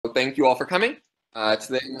thank you all for coming.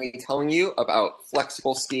 Today I'm going to be telling you about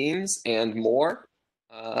flexible schemes and more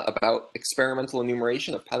about experimental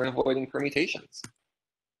enumeration of pattern avoiding permutations.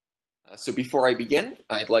 So before I begin,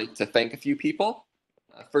 I'd like to thank a few people.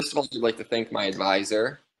 First of all, I'd like to thank my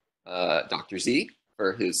advisor, Dr. Z,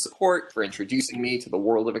 for his support, for introducing me to the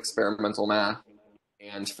world of experimental math,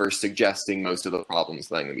 and for suggesting most of the problems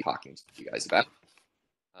that I'm going to be talking to you guys about.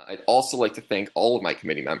 I'd also like to thank all of my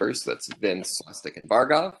committee members, that's Vince, Swastik, and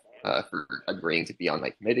Bargov, for agreeing to be on my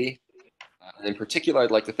committee. And in particular,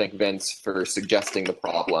 I'd like to thank Vince for suggesting the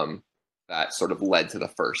problem that sort of led to the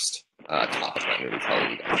first topic I'm going to be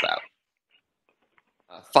telling you guys about.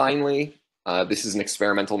 Finally, this is an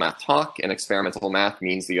experimental math talk, and experimental math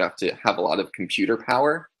means that you have to have a lot of computer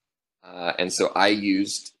power. And so I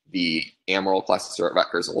used the Amaral cluster at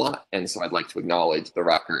Rutgers a lot, and so I'd like to acknowledge the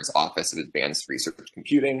Rutgers Office of Advanced Research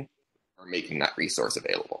Computing for making that resource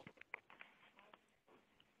available.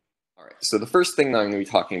 All right, so the first thing that I'm going to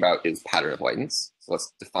be talking about is pattern avoidance. So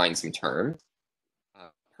let's define some terms.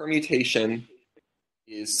 Permutation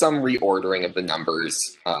is some reordering of the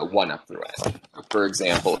numbers 1 up through n. For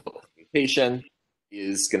example, permutation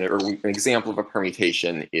is going to, or an example of a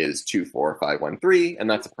permutation is 2, 4, 5, 1, 3, and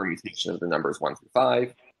that's a permutation of the numbers 1 through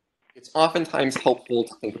 5. It's oftentimes helpful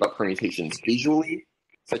to think about permutations visually,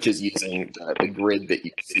 such as using the grid that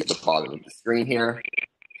you see at the bottom of the screen here.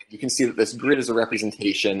 You can see that this grid is a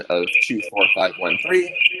representation of 2, 4, 5, 1,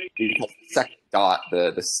 3, because the second dot,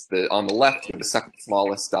 on the left, the second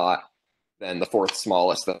smallest dot, then the fourth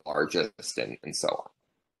smallest, the largest, and so on.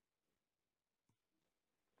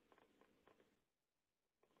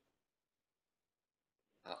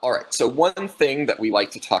 All right, so one thing that we like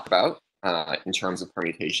to talk about in terms of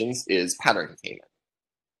permutations is pattern containment.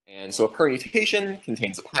 And so a permutation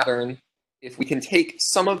contains a pattern. If we can take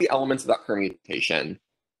some of the elements of that permutation,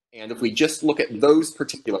 and if we just look at those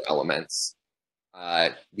particular elements,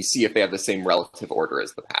 we see if they have the same relative order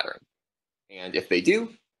as the pattern. And if they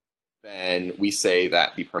do, then we say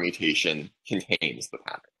that the permutation contains the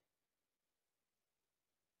pattern.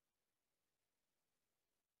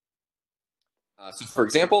 So for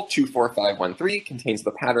example, 2, 4, 5, 1, 3 contains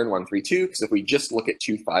the pattern 1, 3, 2, because if we just look at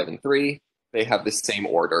 2, 5, and 3, they have the same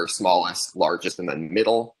order, smallest, largest, and then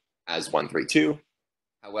middle as 1, 3, 2.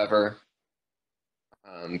 However,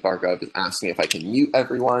 Bargov is asking if I can mute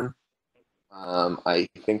everyone. I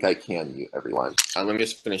think I can mute everyone. Let me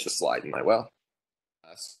just finish the slide and I will.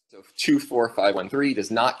 So 2, 4, 5, 1, 3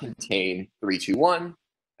 does not contain 3, 2, 1,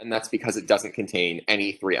 and that's because it doesn't contain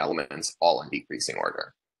any 3 elements, all in decreasing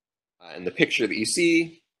order. And the picture that you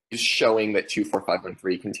see is showing that 2, 4, 5, 1,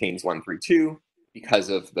 3 contains 1, 3, 2 because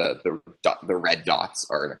of the red dots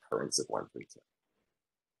are an occurrence of 1, 3, 2.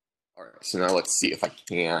 All right, so now let's see if I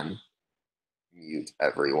can mute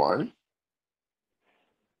everyone.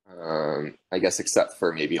 I guess except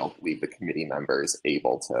for maybe I'll leave the committee members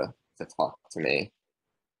able to talk to me.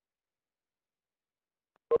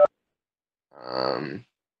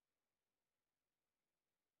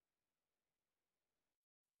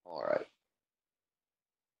 All right.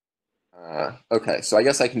 Okay, so I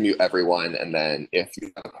guess I can mute everyone, and then if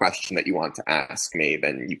you have a question that you want to ask me,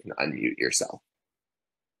 then you can unmute yourself.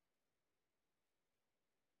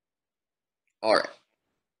 All right.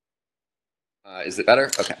 Is it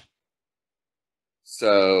better? Okay.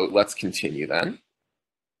 So let's continue then.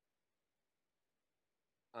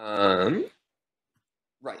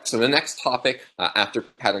 Right, so the next topic after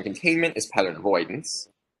pattern containment is pattern avoidance.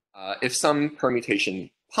 If some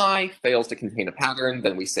permutation pi fails to contain a pattern,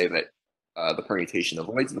 then we say that the permutation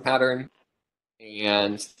avoids the pattern.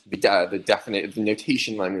 And the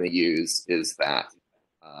notation I'm going to use is that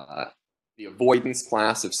the avoidance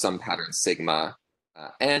class of some pattern sigma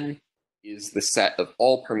n is the set of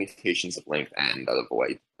all permutations of length n that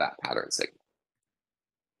avoid that pattern sigma.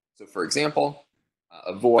 So for example,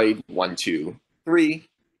 avoid 1, 2, 3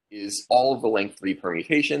 is all of the length 3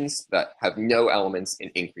 permutations that have no elements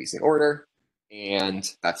in increasing order,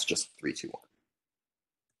 and that's just 3, 2,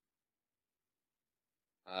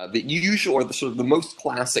 1. The usual, or the most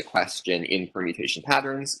classic question in permutation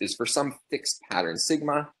patterns is for some fixed pattern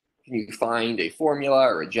sigma, can you find a formula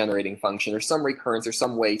or a generating function or some recurrence or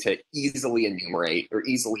some way to easily enumerate or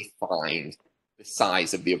easily find the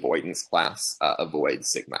size of the avoidance class avoid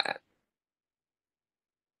sigma n?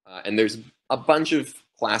 And there's a bunch of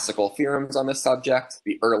classical theorems on this subject.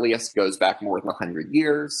 The earliest goes back more than 100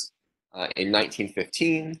 years. In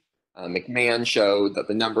 1915, McMahon showed that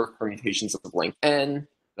the number of permutations of length n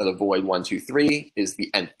that avoid 1, 2, 3 is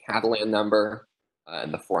the nth Catalan number,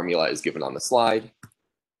 and the formula is given on the slide.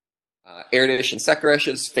 Erdős and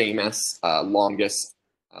Sekeresh's famous longest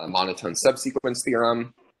monotone subsequence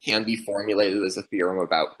theorem can be formulated as a theorem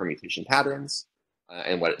about permutation patterns.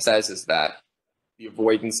 And what it says is that the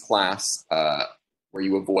avoidance class, where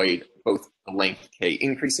you avoid both the length k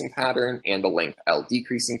increasing pattern and the length L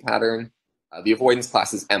decreasing pattern, the avoidance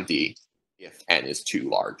class is empty if n is too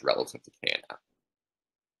large relative to k and m.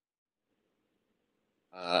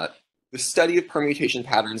 The study of permutation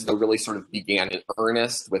patterns, though, really sort of began in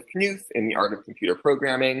earnest with Knuth in The Art of Computer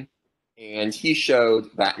Programming, and he showed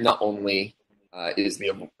that not only is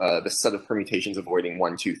the set of permutations avoiding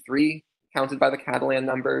 1, 2, 3 counted by the Catalan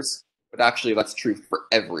numbers, but actually that's true for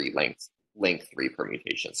every length 3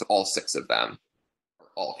 permutation. So all 6 of them are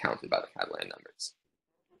all counted by the Catalan numbers.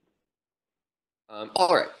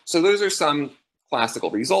 All right, so those are some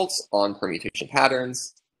classical results on permutation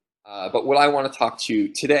patterns. But what I want to talk to you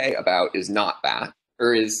today about is not that,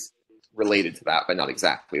 or is related to that, but not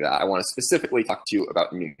exactly that. I want to specifically talk to you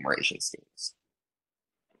about enumeration schemes.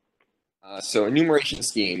 So enumeration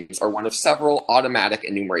schemes are one of several automatic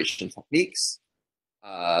enumeration techniques.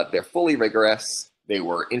 They're fully rigorous. They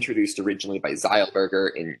were introduced originally by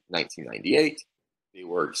Zeilberger in 1998. They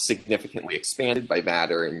were significantly expanded by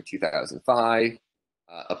Matter in 2005,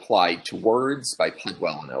 applied to words by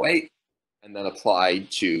Pudwell in 2008, and then applied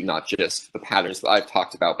to not just the patterns that I've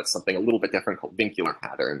talked about, but something a little bit different called vincular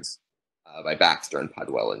patterns by Baxter and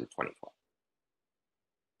Pudwell in 2012.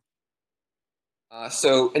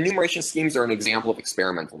 So enumeration schemes are an example of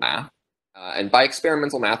experimental math. And by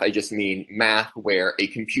experimental math, I just mean math where a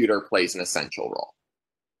computer plays an essential role.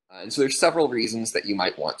 And so there's several reasons that you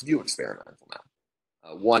might want to do experimental math.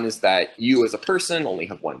 One is that you as a person only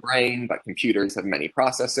have one brain, but computers have many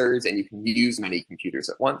processors, and you can use many computers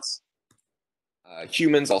at once.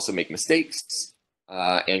 Humans also make mistakes,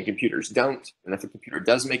 and computers don't. And if a computer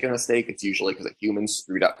does make a mistake, it's usually because a human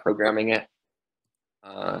screwed up programming it.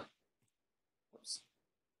 And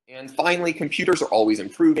finally, computers are always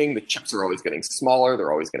improving. The chips are always getting smaller.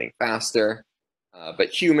 They're always getting faster. But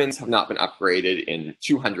humans have not been upgraded in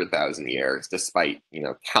 200,000 years, despite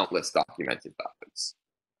countless documented bugs.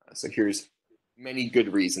 So here's many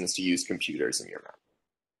good reasons to use computers in your math.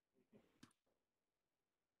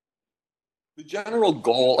 The general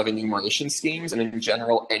goal of enumeration schemes, and in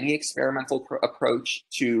general any experimental approach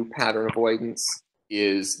to pattern avoidance,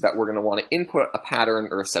 is that we're going to want to input a pattern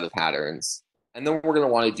or a set of patterns, and then we're going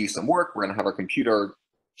to want to do some work. We're going to have our computer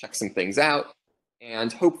check some things out,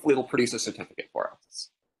 and hopefully it'll produce a certificate for us.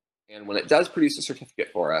 And when it does produce a certificate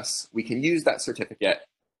for us, we can use that certificate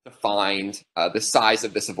to find the size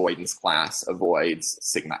of this avoidance class avoids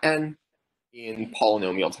sigma n in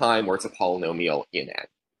polynomial time, where it's a polynomial in n.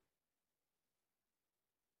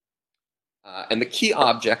 And the key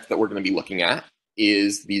object that we're going to be looking at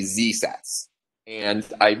is the z sets. And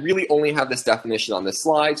I really only have this definition on this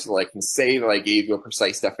slide so that I can say that I gave you a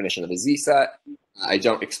precise definition of a z set. I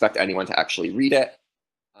don't expect anyone to actually read it.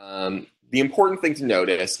 The important thing to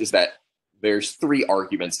notice is that there's 3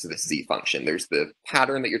 arguments to this z function. There's the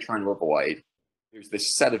pattern that you're trying to avoid. There's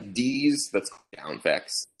this set of d's that's called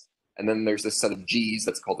downfix. And then there's this set of g's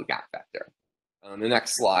that's called the gap vector. On the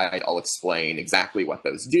next slide, I'll explain exactly what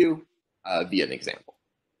those do via an example.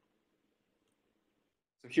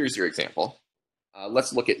 So here's your example.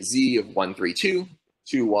 Let's look at z of 1, 3, 2,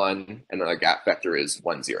 2, 1, and then our gap vector is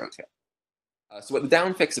 1, 0, 2. So what the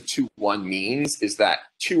downfix of 2, 1 means is that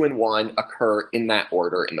 2 and 1 occur in that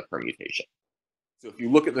order in the permutation. So if you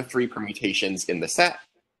look at the 3 permutations in the set,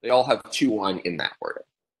 they all have 2, 1 in that order.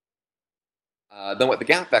 Then what the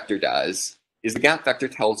gap vector does is the gap vector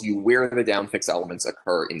tells you where the downfix elements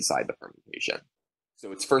occur inside the permutation.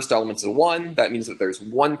 So its first element is a 1. That means that there's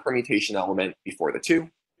 1 permutation element before the 2.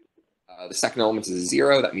 The second element is a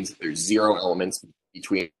 0. That means that there's 0 elements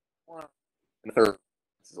between 1. And the third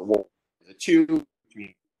is a 1. Is a 2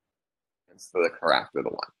 between that occur after the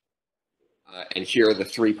 1. And here are the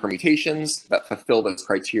 3 permutations that fulfill those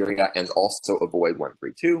criteria and also avoid 1,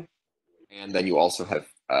 3, 2. And then you also have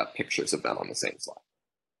pictures of them on the same slide.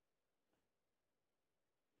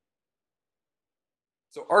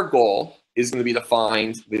 So our goal is going to be to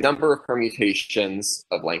find the number of permutations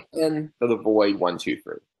of length n that avoid 1, 2,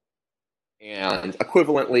 3. And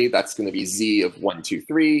equivalently, that's going to be z of 1, 2,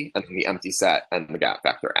 3, and then the empty set and the gap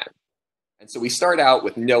vector n. And so we start out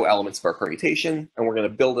with no elements of our permutation, and we're going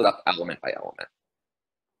to build it up element by element.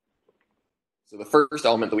 So the first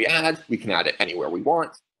element that we add, we can add it anywhere we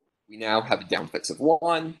want. We now have a downfix of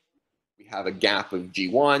 1. We have a gap of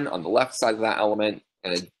g1 on the left side of that element,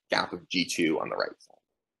 and a gap of g2 on the right side.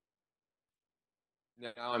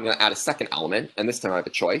 Now I'm going to add a second element, and this time I have a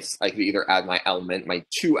choice. I could either add my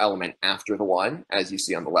 2 element after the 1, as you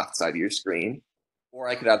see on the left side of your screen, or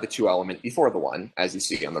I could add the 2 element before the 1, as you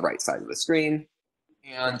see on the right side of the screen.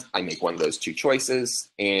 and I make one of those two choices,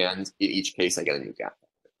 and in each case I get a new gap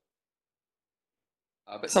vector.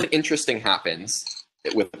 But something interesting happens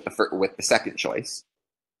with the second choice.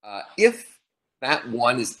 If that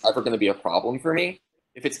one is ever going to be a problem for me,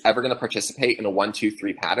 if it's ever going to participate in a 1, 2,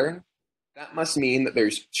 3 pattern, that must mean that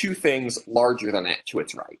there's two things larger than it to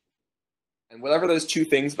its right. And whatever those two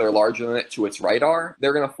things that are larger than it to its right are,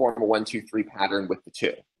 they're going to form a 1, 2, 3 pattern with the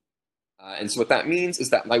 2. And so what that means is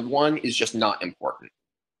that my 1 is just not important.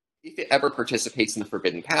 If it ever participates in the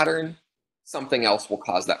forbidden pattern, something else will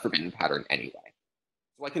cause that forbidden pattern anyway.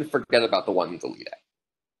 So I can forget about the 1 and delete it.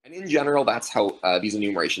 And in general, that's how these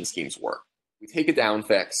enumeration schemes work. We take a down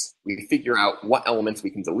fix, we figure out what elements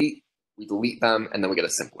we can delete, we delete them, and then we get a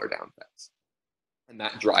simpler down fix. And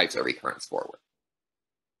that drives our recurrence forward.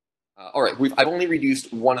 All right, I've only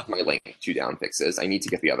reduced one of my length to down fixes. I need to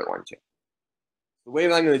get the other one too. The way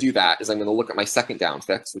that I'm going to do that is I'm going to look at my second down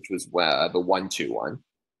fix, which was the 1, 2 one.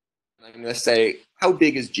 And I'm going to say, how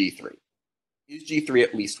big is G3? Is G3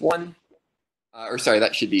 at least 1? Or sorry,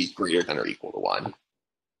 that should be greater than or equal to 1.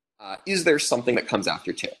 Is there something that comes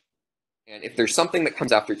after 2? And if there's something that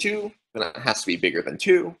comes after 2, then it has to be bigger than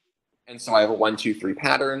 2. And so I have a 1, 2, 3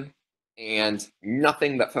 pattern. And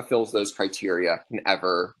nothing that fulfills those criteria can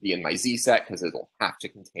ever be in my Z set because it'll have to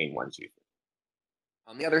contain 1, 2, 3.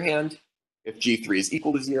 On the other hand, if G3 is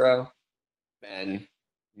equal to 0, then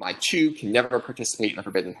my 2 can never participate in a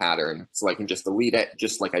forbidden pattern, so I can just delete it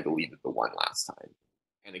just like I deleted the 1 last time.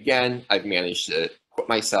 And again, I've managed to put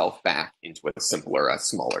myself back into a simpler,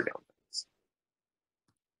 smaller down fix.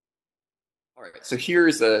 All right, so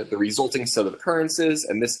here's the resulting set of occurrences,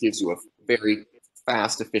 and this gives you a very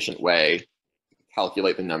fast, efficient way to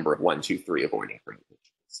calculate the number of 1, 2, 3 avoiding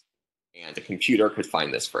permutations. And a computer could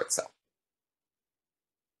find this for itself.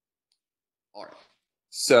 All right,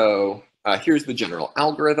 so here's the general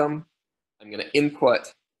algorithm. I'm going to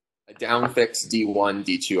input a downfix D1,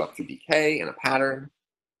 D2 up through DK in a pattern.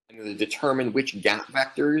 I'm going to determine which gap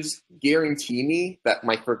vectors guarantee me that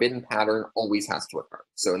my forbidden pattern always has to occur.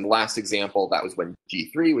 So in the last example, that was when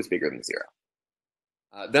G3 was bigger than 0.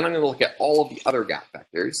 Then I'm going to look at all of the other gap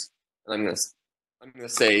vectors, and I'm going to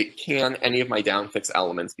say, can any of my downfix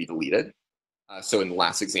elements be deleted? So in the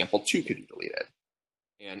last example, 2 could be deleted.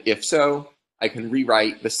 And if so, I can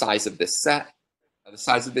rewrite the size of this set, the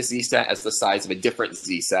size of this Z set as the size of a different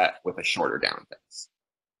Z set with a shorter downfix.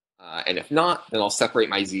 And if not, then I'll separate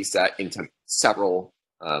my Z set into several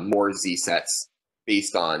more Z sets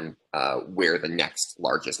based on where the next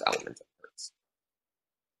largest element occurs.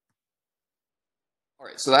 All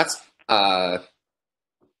right, so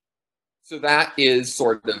that is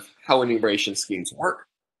sort of how enumeration schemes work.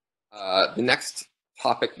 The next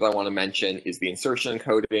topic that I want to mention is the insertion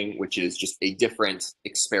encoding, which is just a different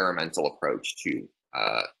experimental approach to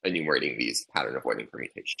enumerating these pattern avoiding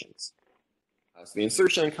permutations. So the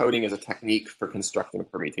insertion encoding is a technique for constructing a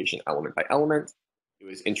permutation element by element. It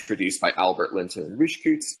was introduced by Albert Linton and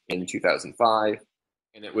Rushkutz in 2005,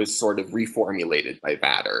 and it was sort of reformulated by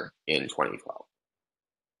Vader in 2012.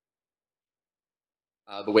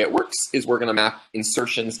 The way it works is we're going to map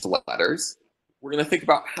insertions to letters. We're going to think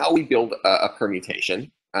about how we build a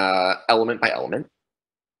permutation, element by element.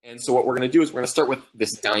 And so what we're going to do is we're going to start with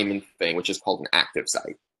this diamond thing, which is called an active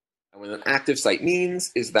site. And what an active site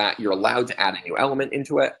means is that you're allowed to add a new element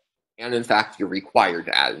into it, and in fact, you're required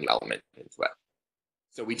to add a new element into it.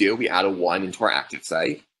 So we add a 1 into our active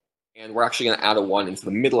site, and we're actually going to add a 1 into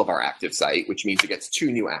the middle of our active site, which means it gets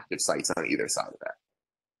 2 new active sites on either side of it.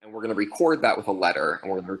 And we're going to record that with a letter, and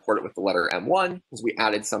we're going to record it with the letter M1 because we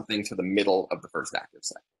added something to the middle of the first active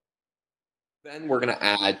site. Then we're going to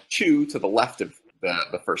add 2 to the left of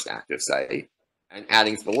the first active site. And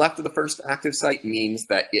adding to the left of the first active site means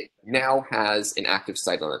that it now has an active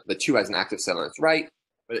site on it. The 2 has an active site on its right,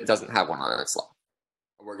 but it doesn't have one on its left.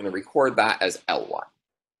 And we're going to record that as L1.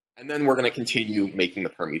 And then we're going to continue making the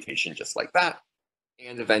permutation just like that.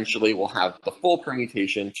 And eventually we'll have the full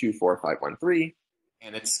permutation 2, 4, 5, 1, 3,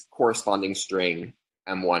 and its corresponding string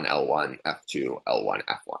M1, L1, F2, L1,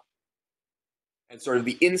 F1. And sort of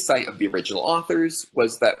the insight of the original authors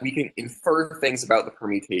was that we can infer things about the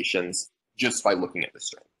permutations just by looking at the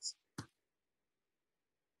strings.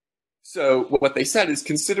 So what they said is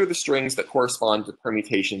consider the strings that correspond to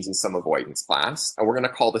permutations in some avoidance class, and we're going to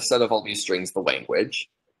call the set of all these strings the language.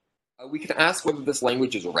 We can ask whether this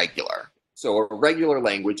language is regular. So a regular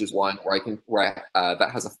language is one where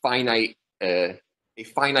that has a finite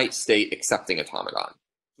state accepting automaton.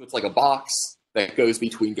 So it's like a box that goes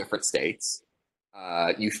between different states.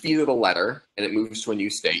 You feed it a letter and it moves to a new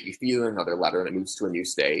state. You feed it another letter and it moves to a new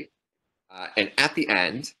state. And at the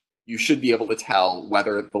end, you should be able to tell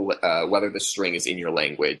whether the string is in your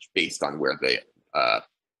language based on where the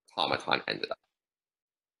automaton ended up.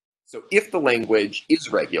 So if the language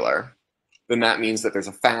is regular, then that means that there's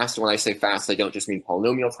a fast, when I say fast, I don't just mean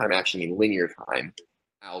polynomial time, I actually mean linear time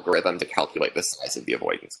algorithm to calculate the size of the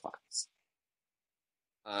avoidance class.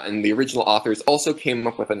 And the original authors also came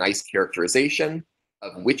up with a nice characterization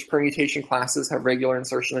of which permutation classes have regular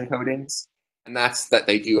insertion encodings, and that's that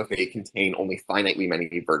they do if they contain only finitely many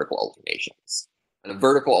vertical alternations. And a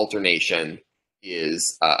vertical alternation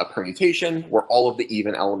is a permutation where all of the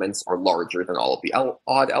even elements are larger than all of the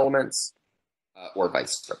odd elements, or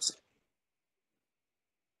vice versa.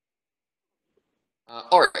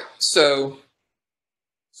 All right, so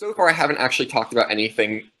far I haven't actually talked about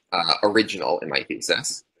anything original in my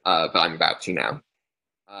thesis, but I'm about to now.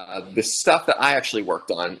 The stuff that I actually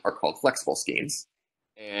worked on are called flexible schemes.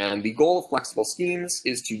 And the goal of flexible schemes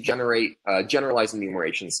is to generate generalized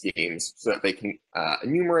enumeration schemes so that they can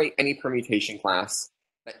enumerate any permutation class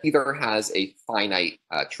that either has a finite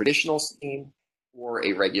traditional scheme or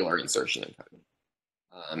a regular insertion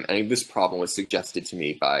encoding. And this problem was suggested to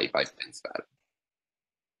me by Bensvad.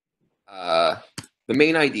 The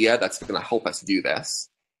main idea that's going to help us do this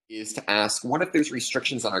is to ask, what if there's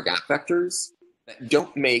restrictions on our gap vectors that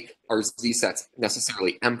don't make our z-sets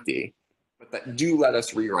necessarily empty, but that do let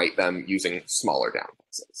us rewrite them using smaller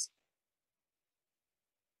downfixes?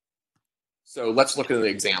 So let's look at an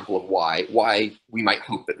example of why we might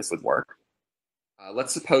hope that this would work.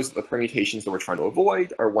 Let's suppose that the permutations that we're trying to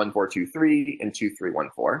avoid are 1, 4, 2, 3 and 2, 3, 1,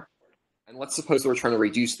 4. And let's suppose that we're trying to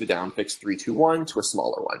reduce the downfix 3, 2, 1 to a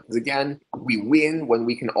smaller one. Because again, we win when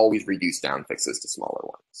we can always reduce downfixes to smaller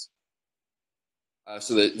ones.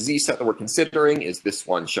 So the z-set that we're considering is this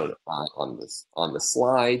one shown on the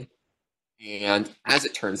slide. And as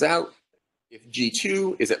it turns out, if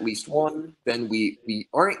G2 is at least 1, then we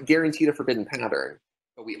aren't guaranteed a forbidden pattern,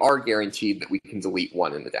 but we are guaranteed that we can delete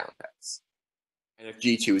 1 in the downfix. And if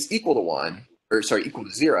G2 is equal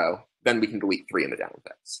to 0, then we can delete 3 in the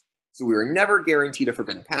downfix. So we were never guaranteed a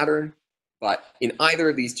forbidden pattern, but in either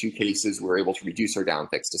of these two cases, we were able to reduce our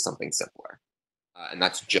downfix to something simpler. And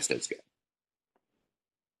that's just as good.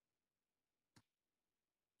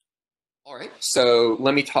 All right, so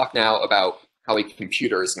let me talk now about how a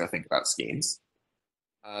computer is going to think about schemes.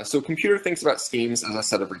 So a computer thinks about schemes as a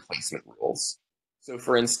set of replacement rules. So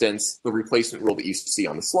for instance, the replacement rule that you see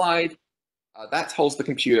on the slide, that tells the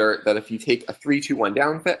computer that if you take a 3, 2, 1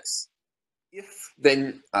 downfix,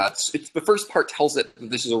 then the first part tells it that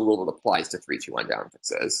this is a rule that applies to 3, 2, 1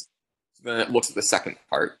 downfixes. So then it looks at the second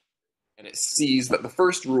part, and it sees that the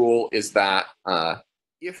first rule is that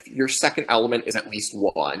if your second element is at least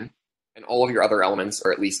 1, and all of your other elements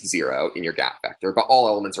are at least 0 in your gap vector, but all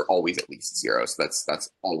elements are always at least 0, so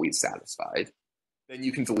that's always satisfied, then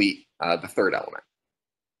you can delete the third element.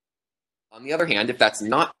 On the other hand, if that's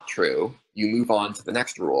not true, you move on to the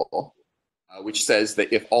next rule, which says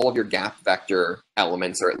that if all of your gap vector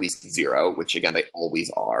elements are at least 0, which again they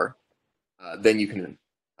always are, then you can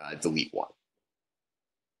delete 1.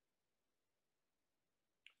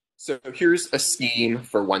 So here's a scheme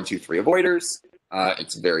for 1, 2, 3 avoiders.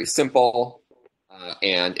 It's very simple,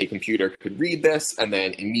 and a computer could read this and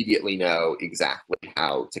then immediately know exactly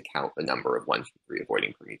how to count the number of 1, 2, 3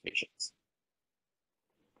 avoiding permutations.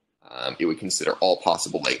 It would consider all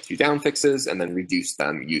possible late 2 downfixes and then reduce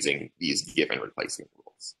them using these given replacement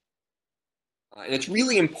rules. And it's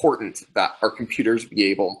really important that our computers be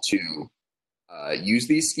able to use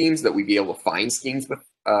these schemes, that we be able to find schemes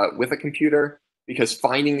with a computer, because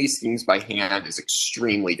finding these schemes by hand is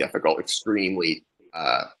extremely difficult, extremely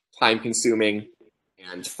time-consuming,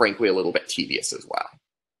 and frankly a little bit tedious as well.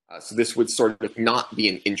 So this would sort of not be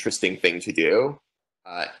an interesting thing to do,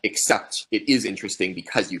 except it is interesting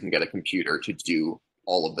because you can get a computer to do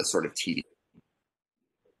all of the sort of tedious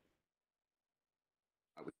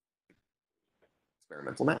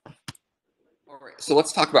experimental math. All right, so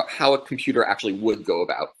let's talk about how a computer actually would go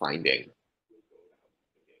about finding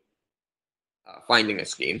a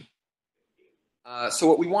scheme. So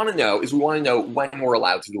what we want to know is when we're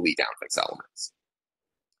allowed to delete downfix elements.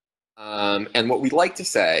 And what we'd like to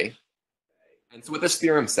say, and so what this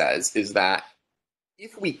theorem says, is that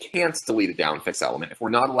if we can't delete a downfix element, if we're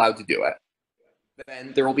not allowed to do it,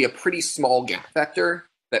 then there will be a pretty small gap vector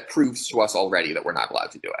that proves to us already that we're not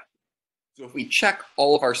allowed to do it. So if we check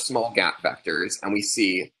all of our small gap vectors and we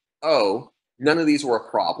see, oh, none of these were a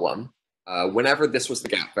problem, whenever this was the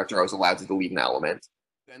gap vector, I was allowed to delete an element,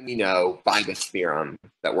 then we know by this theorem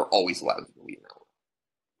that we're always allowed to delete an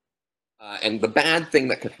element. And the bad thing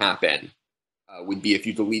that could happen would be if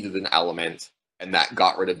you deleted an element and that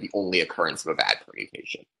got rid of the only occurrence of a bad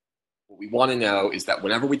permutation. What we want to know is that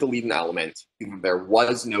whenever we delete an element, either there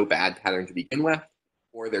was no bad pattern to begin with,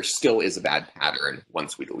 or there still is a bad pattern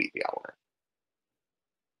once we delete the element.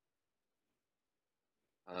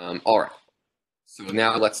 All right, so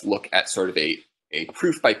now let's look at sort of a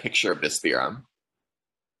proof by picture of this theorem.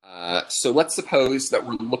 So let's suppose that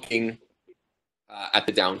we're looking at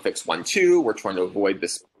the downfix 1, 2. We're trying to avoid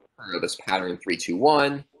this pattern 3, 2,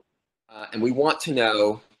 1. And we want to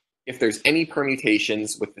know if there's any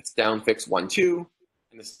permutations with this downfix 1, 2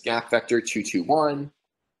 and this gap vector 2, 2, 1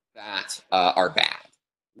 that are bad.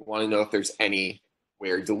 We want to know if there's any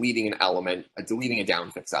where deleting an element, deleting a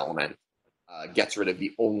downfix element, gets rid of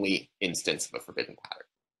the only instance of a forbidden pattern.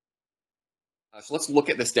 So let's look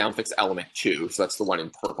at this downfix element 2. So that's the one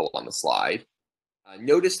in purple on the slide.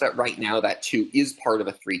 Notice that right now that 2 is part of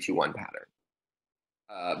a 3, 2, 1 pattern.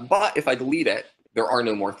 But if I delete it, there are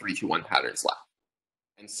no more 3, 2, 1 patterns left.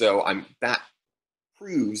 And so that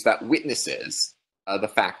proves, that witnesses the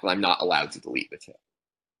fact that I'm not allowed to delete the 2.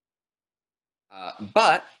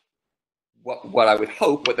 But what I would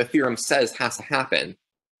hope, what the theorem says has to happen,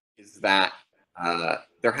 is that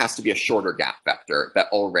there has to be a shorter gap vector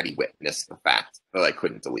that already witnessed the fact that I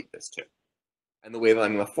couldn't delete this 2. And the way that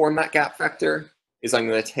I'm going to form that gap vector is I'm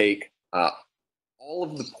going to take all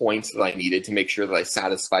of the points that I needed to make sure that I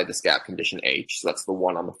satisfy this gap condition H, so that's the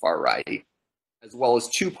one on the far right, as well as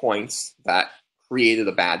 2 points that created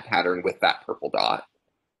a bad pattern with that purple dot.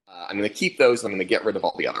 I'm going to keep those, and I'm going to get rid of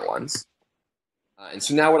all the other ones. And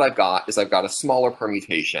so now what I've got is I've got a smaller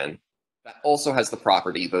permutation that also has the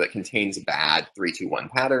property that it contains a bad 3, 2, 1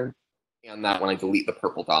 pattern, and that when I delete the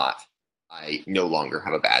purple dot, I no longer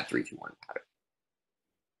have a bad 3, 2, 1 pattern.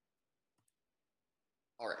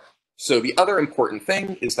 All right, so the other important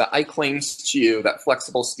thing is that I claimed to you that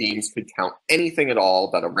flexible schemes could count anything at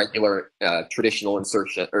all that a regular traditional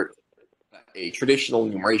insertion, or a traditional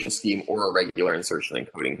enumeration scheme or a regular insertion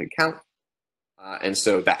encoding could count. And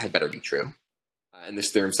so that had better be true. And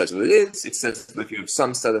this theorem says that it is. It says that if you have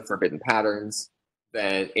some set of forbidden patterns,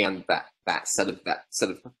 then that set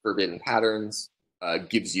of forbidden patterns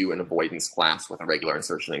gives you an avoidance class with a regular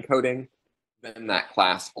insertion encoding, then that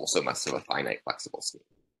class also must have a finite flexible scheme.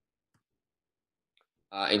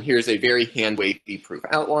 And here's a very hand-wavy proof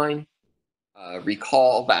outline.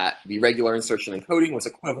 Recall that the regular insertion encoding was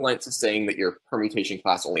equivalent to saying that your permutation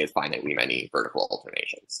class only has finitely many vertical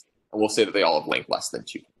alternations. And we'll say that they all have length less than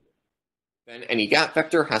 2. Then any gap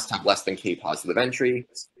vector has to have less than k positive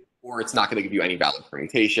entries, or it's not going to give you any valid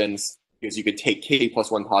permutations, because you could take k plus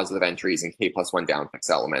 1 positive entries and k plus 1 downfix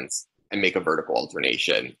elements and make a vertical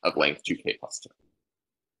alternation of length 2k plus 2.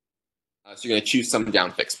 So you're going to choose some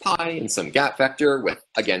downfix pi and some gap vector with,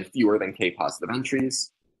 again, fewer than k positive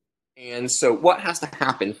entries. And so what has to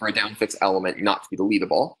happen for a downfix element not to be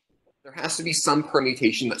deletable? There has to be some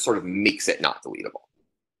permutation that sort of makes it not deletable.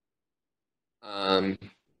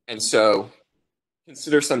 And so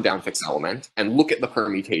consider some downfix element and look at the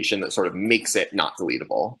permutation that sort of makes it not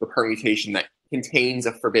deletable, the permutation that contains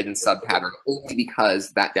a forbidden subpattern only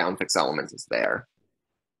because that downfix element is there.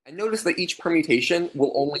 And notice that each permutation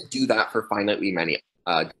will only do that for finitely many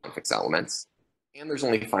downfix elements, and there's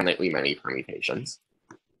only finitely many permutations.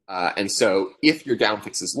 And so if your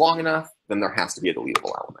downfix is long enough, then there has to be a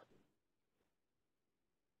deletable element.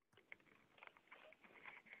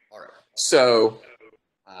 All right, so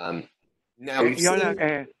now we've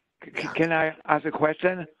Yonah, seen... can I ask a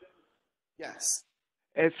question? Yes.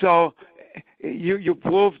 So you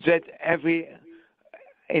prove that every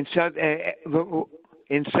insertion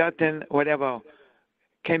whatever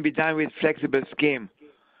can be done with flexible scheme.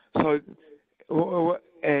 So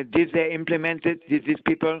did they implement it? Did these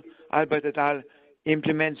people, Albert et al.,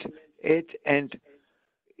 implement it? And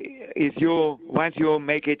once you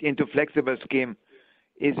make it into flexible scheme,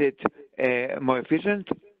 is it more efficient?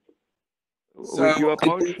 So with your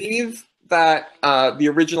approach? I believe that the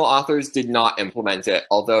original authors did not implement it,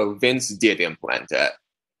 although Vince did implement it.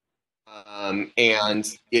 And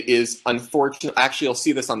it is unfortunate. Actually, you'll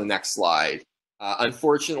see this on the next slide.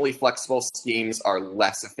 Unfortunately, flexible schemes are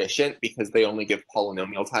less efficient because they only give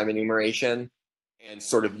polynomial time enumeration, and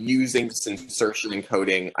sort of using this insertion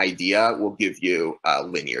encoding idea will give you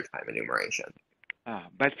linear time enumeration.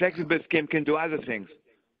 But flexible scheme can do other things,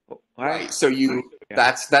 right? So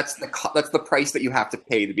that's the price that you have to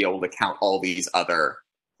pay to be able to count all these other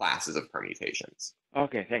classes of permutations.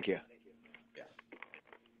 Okay, thank you.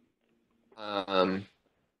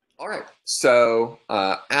 All right, so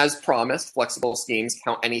as promised, flexible schemes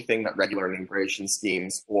count anything that regular enumeration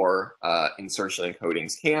schemes or insertion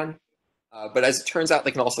encodings can. But as it turns out,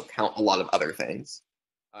 they can also count a lot of other things.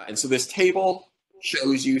 And so this table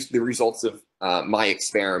shows you the results of my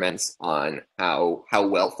experiments on how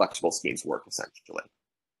well flexible schemes work, essentially.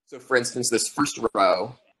 So for instance, this first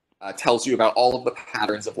row tells you about all of the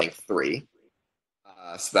patterns of length 3.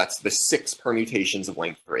 So that's the 6 permutations of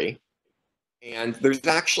length 3. And there's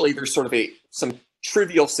sort of some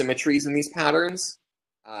trivial symmetries in these patterns.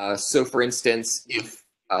 So for instance, if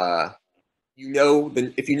you know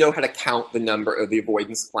how to count the number of the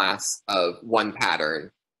avoidance class of one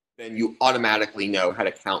pattern, then you automatically know how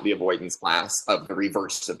to count the avoidance class of the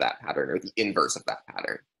reverse of that pattern or the inverse of that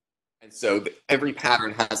pattern. And so every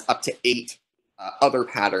pattern has up to 8 other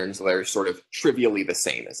patterns that are sort of trivially the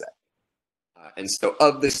same as it. And so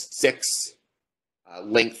of the 6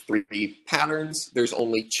 length 3 patterns, there's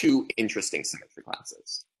only 2 interesting symmetry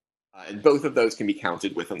classes. And both of those can be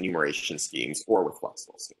counted with enumeration schemes or with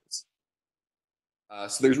flexible schemes.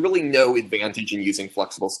 So there's really no advantage in using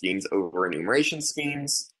flexible schemes over enumeration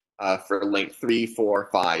schemes for length 3, 4,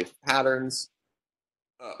 5 patterns,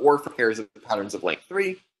 or for pairs of patterns of length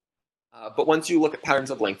 3. But once you look at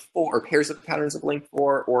patterns of length 4, or pairs of patterns of length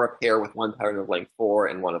 4, or a pair with one pattern of length 4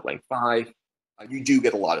 and one of length 5, you do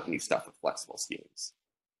get a lot of new stuff with flexible schemes.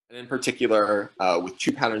 And in particular, with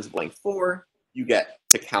 2 patterns of length 4, you get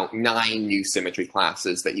to count 9 new symmetry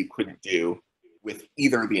classes that you couldn't do with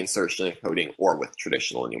either the insertion encoding or with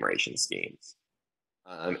traditional enumeration schemes.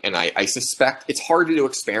 And I suspect it's hard to do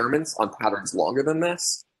experiments on patterns longer than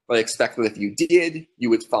this, but I expect that if you did, you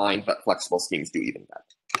would find that flexible schemes do even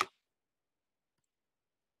better.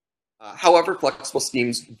 However, flexible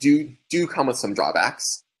schemes do come with some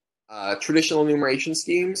drawbacks. Traditional enumeration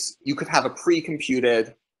schemes, you could have a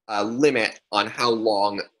pre-computed limit on how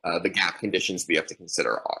long the gap conditions we have to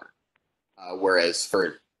consider are. Whereas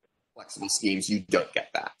for flexible schemes, you don't get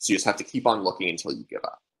that. So you just have to keep on looking until you give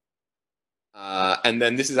up. And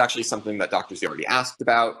then this is actually something that Dr. Z already asked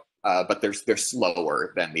about, but they're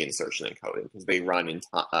slower than the insertion encoding because they run in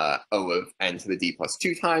O of n to the d plus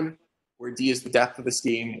 2 time, where d is the depth of the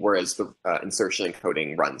scheme, whereas the insertion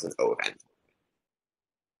encoding runs in O of n.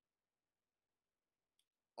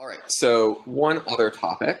 All right, so one other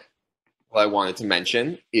topic that I wanted to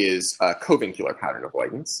mention is covincular pattern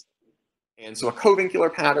avoidance. And so a covincular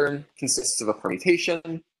pattern consists of a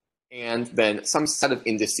permutation and then some set of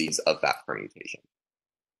indices of that permutation.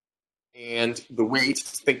 And the way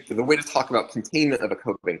to talk about containment of a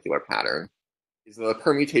covincular pattern is that a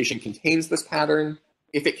permutation contains this pattern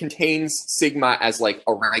if it contains sigma as like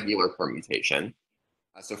a regular permutation.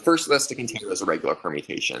 So first it has to contain it as a regular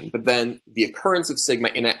permutation, but then the occurrence of sigma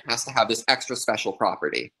in it has to have this extra special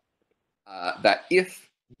property that if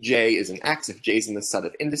J is an X, if J is in the set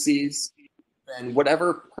of indices, then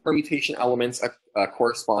whatever permutation elements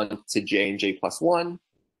correspond to J and J plus 1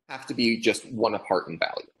 have to be just 1 apart in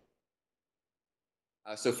value.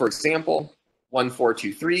 So for example, 1, 4,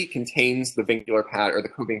 2, 3 contains the vincular pattern or the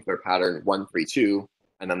covincular pattern 1, 3, 2,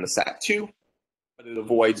 and then the set 2, but it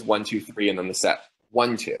avoids 1, 2, 3, and then the set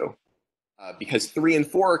 1, 2, because 3 and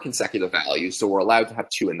 4 are consecutive values, so we're allowed to have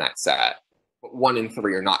 2 in that set, but 1 and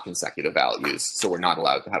 3 are not consecutive values, so we're not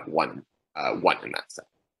allowed to have 1 in that set.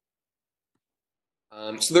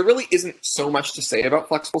 So there really isn't so much to say about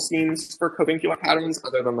flexible schemes for covincular patterns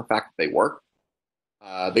other than the fact that they work.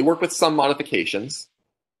 They work with some modifications.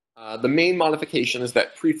 The main modification is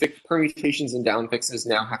that prefix permutations and downfixes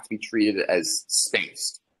now have to be treated as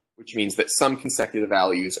spaced, which means that some consecutive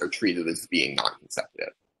values are treated as being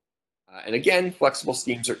non-consecutive. And again, flexible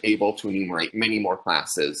schemes are able to enumerate many more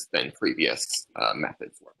classes than previous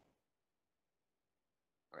methods were.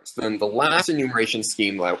 All right, so then the last enumeration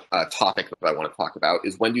scheme topic that I want to talk about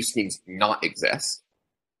is when do schemes not exist?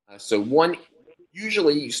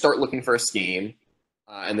 Usually you start looking for a scheme,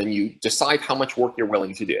 and then you decide how much work you're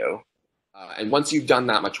willing to do. And once you've done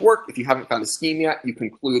that much work, if you haven't found a scheme yet, you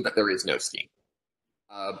conclude that there is no scheme.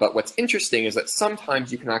 But what's interesting is that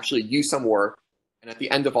sometimes you can actually do some work, and at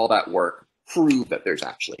the end of all that work, prove that there's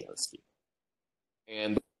actually no scheme.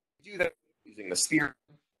 And you do that using the theorem,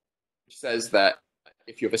 which says that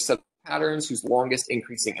if you have a set of patterns whose longest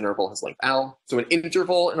increasing interval has length L, so an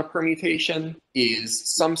interval in a permutation is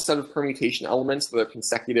some set of permutation elements that are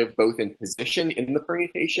consecutive both in position in the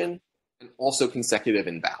permutation and also consecutive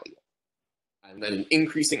in value. And then an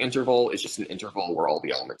increasing interval is just an interval where all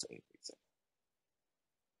the elements are increasing.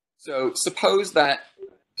 So suppose that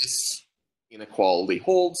this inequality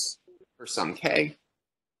holds for some k,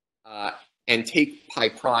 and take pi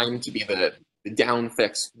prime to be the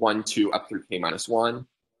downfix 1, 2 up through k minus 1.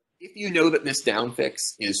 If you know that this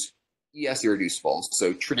downfix is ES irreducible,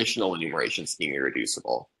 so traditional enumeration scheme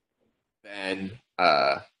irreducible, then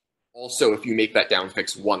Also, if you make that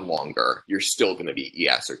downfix 1 longer, you're still going to be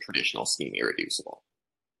ES, or traditional scheme irreducible.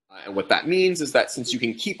 And what that means is that since you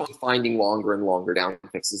can keep on finding longer and longer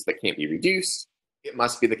downfixes that can't be reduced, it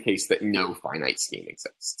must be the case that no finite scheme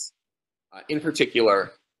exists. In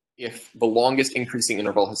particular, if the longest increasing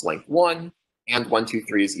interval has length 1 and 1, 2,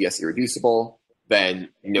 3 is ES irreducible, then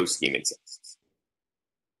no scheme exists.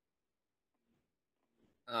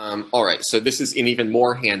 All right, so this is an even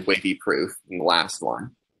more hand-wavy proof than the last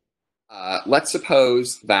one. Let's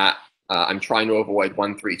suppose that I'm trying to avoid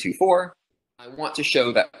 1, 3, 2, 4. I want to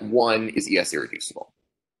show that 1 is ES irreducible.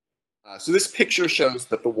 So this picture shows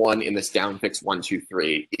that the 1 in this downfix 1, 2,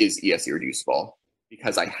 3 is ES irreducible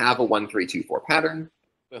because I have a 1, 3, 2, 4 pattern.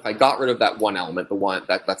 So if I got rid of that one element,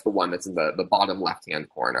 that's the one that's in the bottom left-hand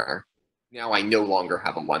corner, now I no longer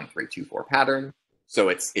have a 1, 3, 2, 4 pattern. So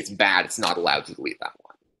it's bad. It's not allowed to delete that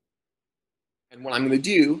one. And what I'm going to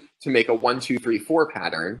do to make a 1, 2, 3, 4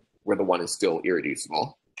 pattern where the 1 is still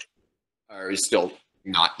irreducible, or is still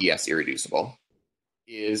not ES irreducible,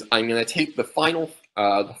 is I'm going to take the final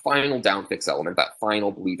downfix element, that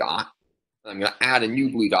final blue dot, and I'm going to add a new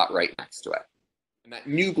blue dot right next to it. And that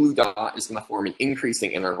new blue dot is going to form an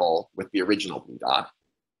increasing interval with the original blue dot.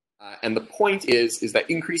 And the point is that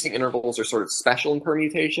increasing intervals are sort of special in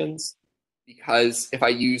permutations, because if I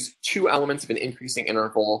use 2 elements of an increasing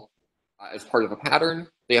interval as part of a pattern,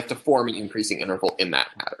 they have to form an increasing interval in that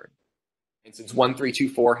pattern. And since 1, 3, 2,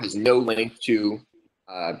 4 has no link to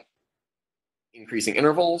increasing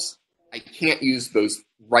intervals, I can't use those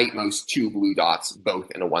rightmost 2 blue dots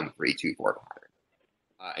both in a 1, 3, 2, 4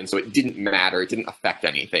 pattern. And so it didn't matter, it didn't affect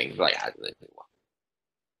anything that I added a new one.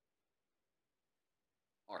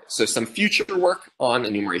 All right, so some future work on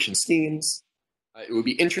enumeration schemes. It would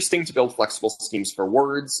be interesting to build flexible schemes for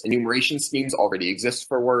words. Enumeration schemes already exist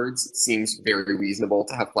for words. It seems very reasonable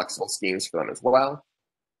to have flexible schemes for them as well.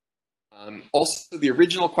 Also, the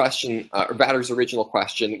original question, or Vatter's original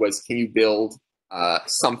question was, can you build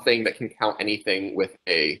something that can count anything with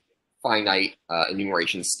a finite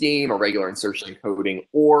enumeration scheme, a regular insertion encoding,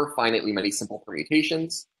 or finitely many simple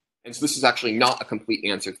permutations? And so this is actually not a complete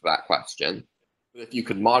answer to that question. But if you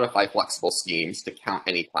could modify flexible schemes to count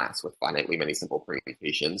any class with finitely many simple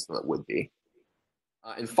permutations, then it would be.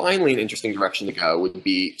 And finally, an interesting direction to go would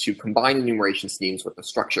be to combine enumeration schemes with the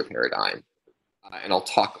structure paradigm. And I'll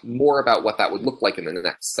talk more about what that would look like in the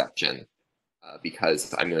next section,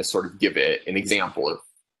 because I'm going to sort of give it an example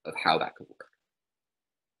of how that could work.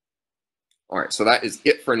 All right, so that is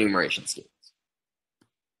it for enumeration schemes.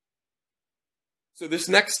 So this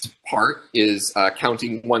next part is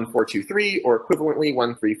counting 1, 4, 2, 3, or equivalently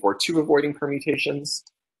 1, 3, 4, 2 avoiding permutations.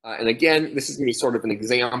 And again, this is going to be sort of an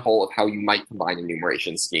example of how you might combine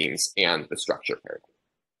enumeration schemes and the structure paradigm.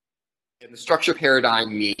 And the structure paradigm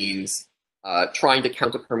means trying to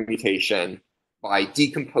count a permutation by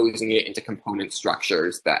decomposing it into component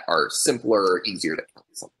structures that are simpler or easier to count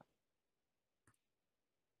sometimes.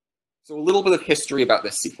 So a little bit of history about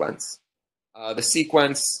this sequence. The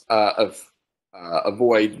sequence of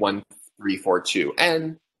avoid 1, 3, 4, 2,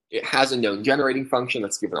 n, it has a known generating function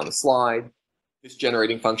that's given on the slide. This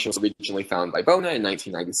generating function was originally found by Yonah in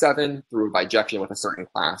 1997 through a bijection with a certain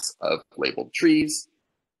class of labeled trees.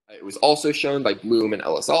 It was also shown by Bloom and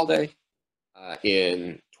Elizalde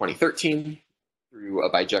in 2013 through a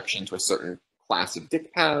bijection to a certain class of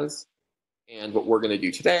dict paths. And what we're going to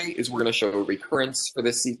do today is we're going to show recurrence for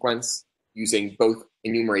this sequence using both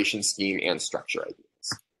enumeration scheme and structure ideas.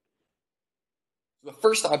 So the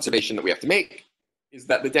first observation that we have to make is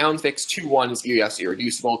that the downfix 2, 1 is ES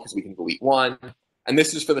irreducible because we can delete 1. And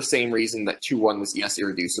this is for the same reason that 2, 1 was ES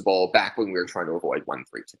irreducible back when we were trying to avoid 1,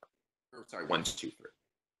 3, 2. Or, sorry, 1, 2,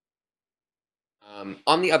 3.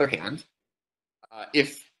 On the other hand,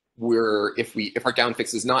 if our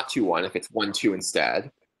downfix is not 2, 1, if it's 1, 2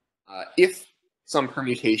 instead, if some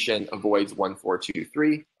permutation avoids 1, 4, 2,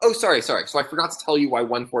 3. Oh, sorry. So I forgot to tell you why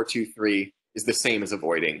 1, 4, 2, 3 is the same as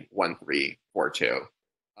avoiding 1, 3, 4, 2.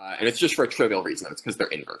 And it's just for a trivial reason. It's because they're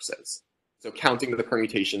inverses. So counting the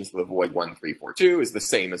permutations that avoid 1, 3, 4, 2 is the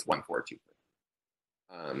same as 1, 4, 2,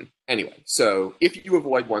 3. Anyway, so if you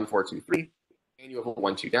avoid 1, 4, 2, 3, and you have a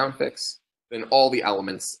 1, 2 downfix, then all the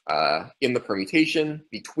elements in the permutation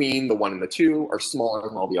between the 1 and the 2 are smaller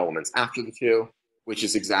than all the elements after the 2, which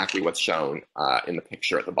is exactly what's shown in the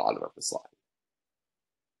picture at the bottom of the slide.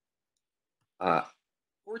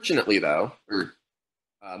 Fortunately, though,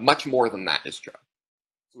 much more than that is true.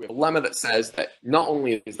 So we have a lemma that says that not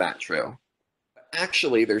only is that true, but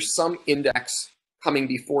actually there's some index coming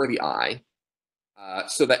before the I,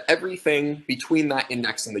 so that everything between that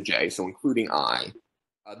index and the j, so including I,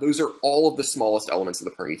 those are all of the smallest elements of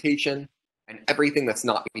the permutation, and everything that's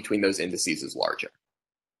not between those indices is larger.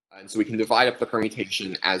 And so we can divide up the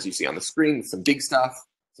permutation as you see on the screen with some big stuff,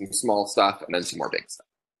 some small stuff, and then some more big stuff.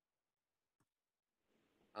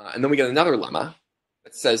 And then we get another lemma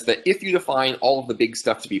that says that if you define all of the big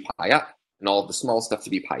stuff to be pi up and all of the small stuff to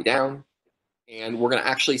be pi down, and we're going to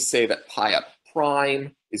actually say that pi up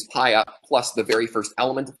prime is pi up plus the very first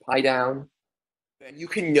element of pi down, then you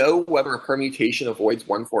can know whether a permutation avoids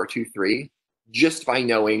 1, 4, 2, 3 just by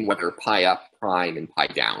knowing whether pi up prime and pi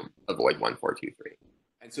down avoid 1, 4, 2, 3.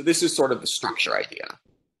 And so this is sort of the structure idea,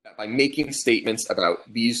 that by making statements about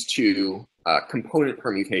these two component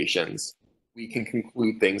permutations, we can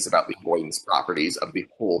conclude things about the avoidance properties of the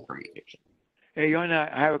whole permutation. Hey,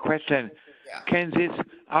 Yonah, I have a question. Yeah. Can this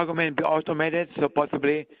argument be automated so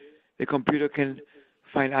possibly the computer can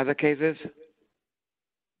find other cases?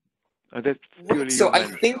 Or that's purely so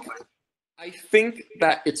human? I think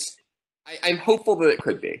that I'm hopeful that it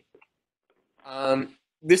could be.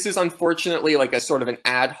 This is unfortunately like a sort of an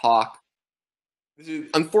ad hoc.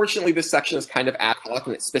 Unfortunately, this section is kind of ad hoc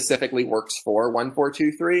and it specifically works for 1, 4,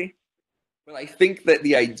 2, 3. But I think that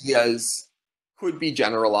the ideas could be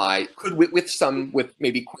generalized, with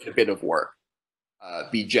maybe quite a bit of work,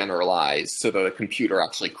 be generalized so that a computer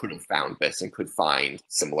actually could have found this and could find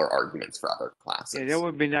similar arguments for other classes. Yeah, that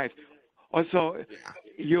would be nice. Also, yeah.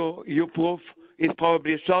 your proof is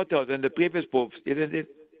probably shorter than the previous proofs, isn't it?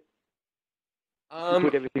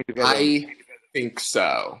 Put everything together. I think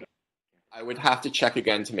so. I would have to check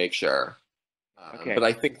again to make sure. Okay. But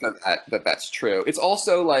I think that's true. It's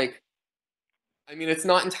also like, I mean, it's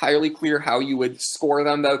not entirely clear how you would score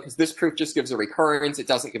them, though, because this proof just gives a recurrence. It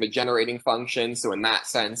doesn't give a generating function. So in that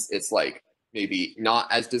sense, it's like maybe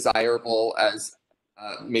not as desirable as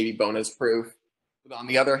maybe Bona's proof. But on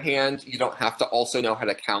the other hand, you don't have to also know how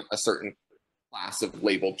to count a certain class of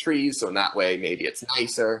labeled trees. So in that way, maybe it's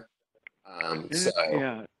nicer.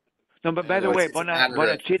 Yeah. No, but by the way,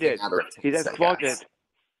 Bona cheated. He just quoted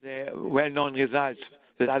the well-known results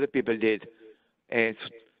that other people did as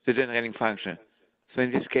the generating function. So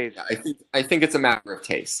in this case, yeah, I think it's a matter of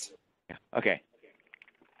taste. Yeah. Okay.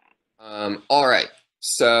 All right.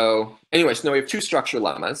 So anyway, so now we have two structure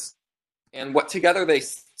lemmas, and what together they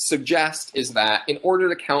suggest is that in order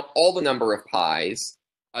to count all the number of pi's,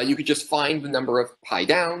 you could just find the number of pi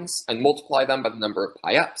downs and multiply them by the number of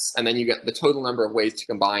pi ups, and then you get the total number of ways to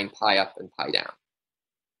combine pi up and pi down.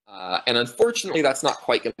 And unfortunately, that's not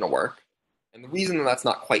quite going to work. And the reason that that's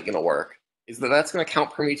not quite going to work is that that's going to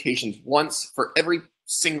count permutations once for every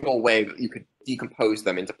single way that you could decompose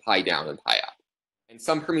them into pi down and pi up. And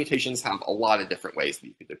some permutations have a lot of different ways that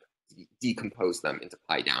you could decompose them into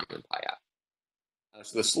pi down and pi up.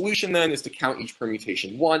 So the solution then is to count each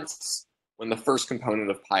permutation once when the first component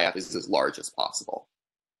of pi up is as large as possible.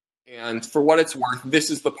 And for what it's worth, this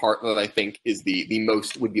is the part that I think is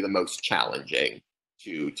would be the most challenging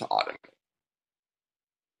to automate.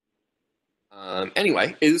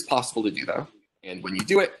 Anyway, it is possible to do though. And when you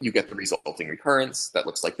do it, you get the resulting recurrence that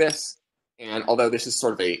looks like this. And although this is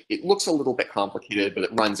sort of it looks a little bit complicated, but it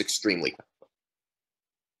runs extremely quickly.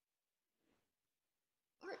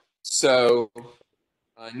 All right. So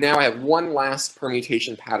now I have one last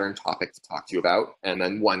permutation pattern topic to talk to you about, and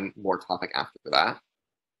then one more topic after that.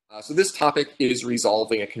 So this topic is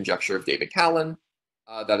resolving a conjecture of David Callan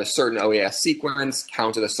that a certain OAS sequence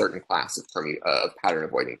counted a certain class of pattern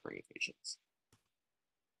avoiding permutations.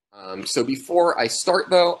 So before I start,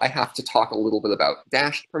 though, I have to talk a little bit about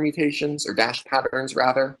dashed permutations, or dashed patterns,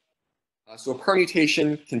 rather. So a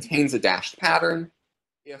permutation contains a dashed pattern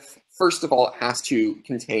if, first of all, it has to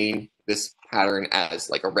contain this pattern as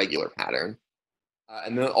like a regular pattern.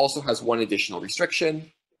 And then it also has one additional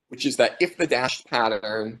restriction, which is that if the dashed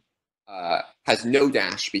pattern has no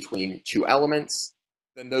dash between two elements,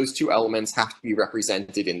 then those two elements have to be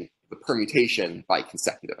represented in the permutation by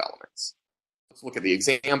consecutive elements. Let's look at the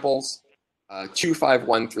examples.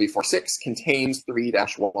 251346 contains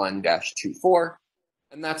 3-1-24,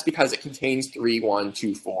 and that's because it contains 3, 1,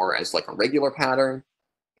 2, 4 as like a regular pattern,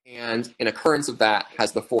 and an occurrence of that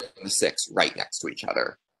has the 4 and the 6 right next to each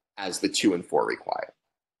other as the 2 and 4 required.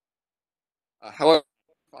 However,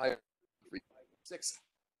 536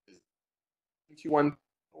 is 214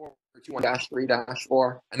 or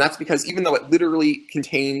 21-3-4, and that's because even though it literally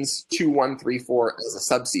contains 2, 1, 3, 4 as a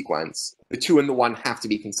subsequence, the 2 and the 1 have to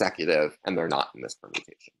be consecutive, and they're not in this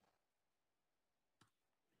permutation.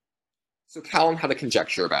 So Callan had a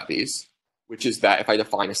conjecture about these, which is that if I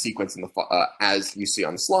define a sequence in the as you see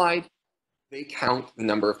on the slide, they count the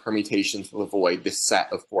number of permutations to avoid this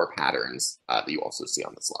set of 4 patterns that you also see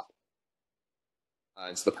on the slide.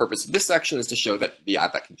 And so the purpose of this section is to show that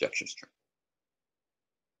that conjecture is true.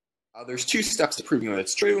 There's two steps to proving that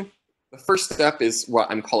it's true. The first step is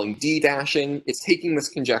what I'm calling D-dashing. It's taking this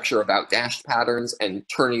conjecture about dashed patterns and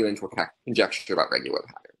turning it into a conjecture about regular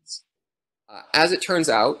patterns. As it turns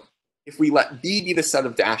out, if we let B be the set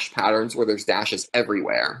of dashed patterns where there's dashes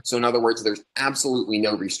everywhere, so in other words, there's absolutely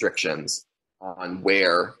no restrictions on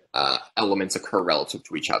where elements occur relative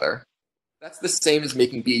to each other, that's the same as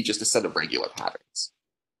making B just a set of regular patterns.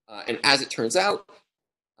 And as it turns out,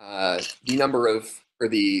 the number of, or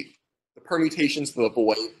the permutations that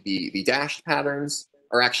avoid the dashed patterns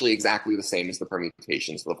are actually exactly the same as the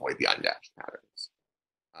permutations that avoid the undashed patterns.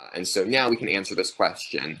 And so now we can answer this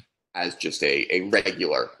question as just a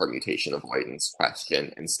regular permutation avoidance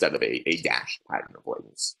question instead of a dashed pattern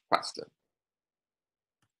avoidance question.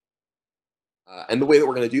 And the way that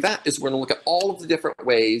we're going to do that is we're going to look at all of the different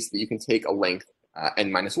ways that you can take a length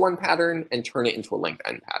n-1 pattern and turn it into a length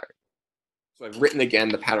n pattern. So I've written again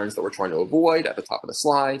the patterns that we're trying to avoid at the top of the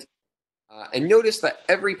slide. And notice that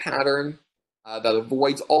every pattern that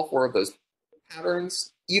avoids all four of those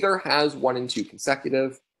patterns either has 1 and 2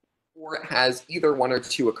 consecutive, or it has either 1 or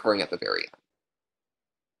 2 occurring at the very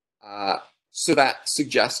end. So that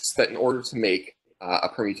suggests that in order to make a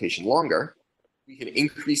permutation longer, we can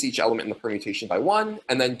increase each element in the permutation by 1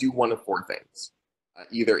 and then do one of 4 things.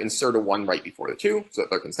 Either insert a 1 right before the 2 so that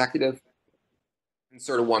they're consecutive,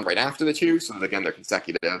 insert a 1 right after the 2 so that again they're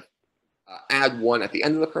consecutive, add 1 at the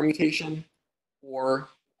end of the permutation, or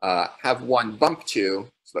have 1 bump 2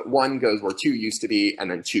 so that 1 goes where 2 used to be and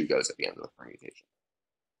then 2 goes at the end of the permutation.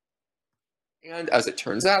 And as it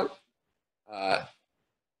turns out,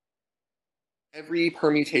 every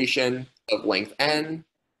permutation of length n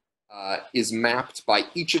is mapped by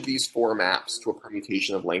each of these 4 maps to a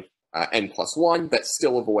permutation of length n+1 that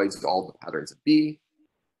still avoids all the patterns of B.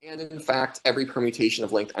 And in fact, every permutation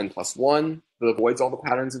of length n+1 that avoids all the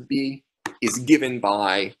patterns of B is given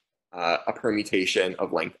by a permutation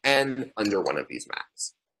of length n under one of these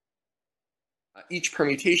maps. Each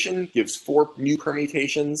permutation gives 4 new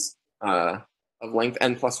permutations of length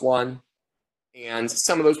n+1. And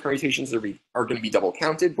some of those permutations are going to be double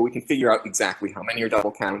counted, but we can figure out exactly how many are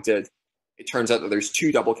double counted. It turns out that there's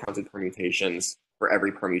 2 double counted permutations for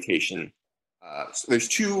every permutation. So there's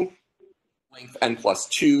 2 length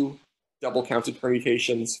n+2 double counted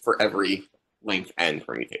permutations for every length n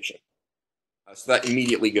permutation. So that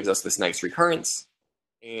immediately gives us this nice recurrence.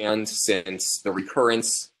 And since the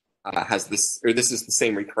recurrence has this, or this is the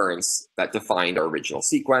same recurrence that defined our original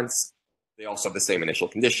sequence, they also have the same initial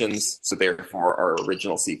conditions, so therefore our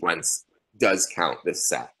original sequence does count this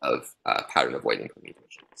set of pattern avoiding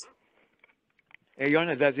permutations. Hey,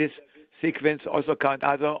 Yonah, does this sequence also count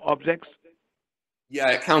other objects? Yeah,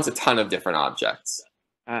 it counts a ton of different objects.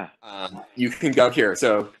 You can go here.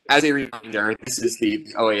 So as a reminder, this is the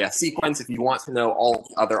OAS sequence. If you want to know all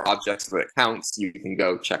the other objects that it counts, you can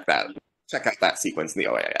go check out that sequence in the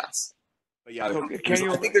OAS. But yeah, so can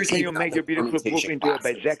you make a beautiful proof into a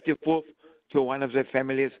bijective proof to one of the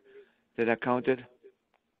families that are counted?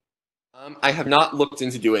 I have not looked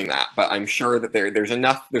into doing that, but I'm sure that there's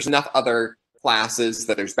enough other classes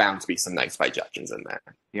that there's bound to be some nice bijections in there.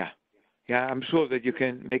 Yeah, I'm sure that you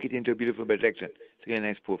can make it into a beautiful bijection. It's a really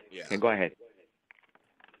nice proof. Yeah. Okay, go ahead.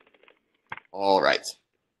 All right.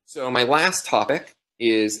 So my last topic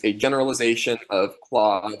is a generalization of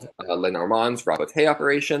Claude Lenormand's raboter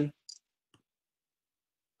operation.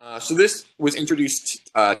 So this was introduced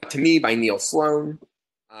to me by Neil Sloan,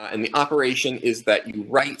 and the operation is that you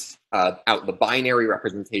write out the binary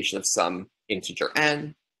representation of some integer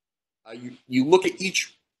n. You look at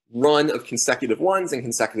each run of consecutive 1s and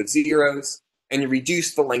consecutive 0s, and you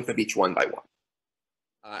reduce the length of each 1 by 1.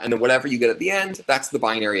 And then whatever you get at the end, that's the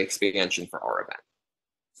binary expansion for R of n.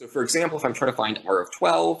 So for example, if I'm trying to find R of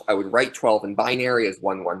 12, I would write 12 in binary as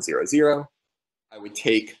 1, 1, 0, 0. I would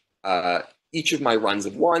take each of my runs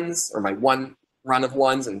of 1s, or my 1 run of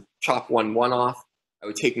 1s, and chop 1, 1 off. I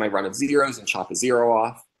would take my run of 0s and chop a 0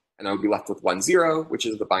 off, and I would be left with 1, 0, which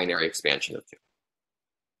is the binary expansion of 2.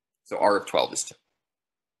 So R of 12 is 2.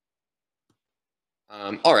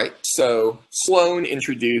 All right, so Sloan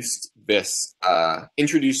introduced this,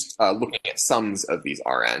 looking at sums of these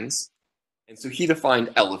Rn's. And so he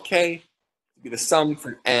defined L of k to be the sum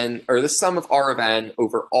for n, or the sum of R of n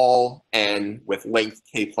over all n with length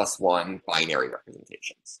k+1 binary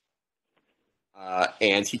representations.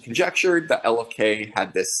 And he conjectured that L of k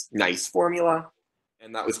had this nice formula,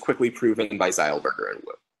 and that was quickly proven by Zeilberger and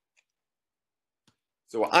Wu.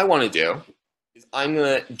 So what I want to do is I'm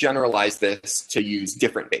going to generalize this to use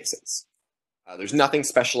different bases. There's nothing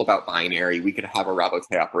special about binary. We could have a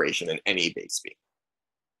raboter operation in any base B.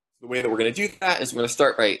 The way that we're going to do that is we're going to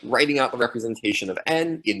start by writing out the representation of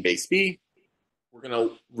n in base b. We're going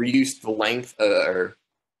to reduce the length, we're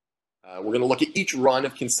going to look at each run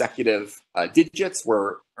of consecutive digits,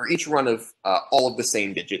 or each run of all of the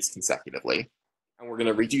same digits consecutively. And we're going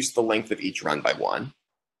to reduce the length of each run by 1.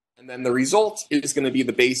 And then the result is going to be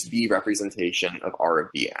the base b representation of r of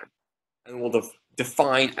bn. And we'll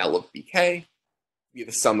define L of bk to be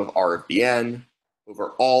the sum of r of bn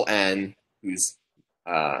over all n whose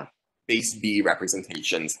base b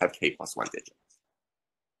representations have k plus 1 digits.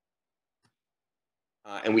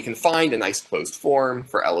 And we can find a nice closed form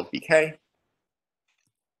for L of bk.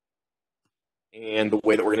 And the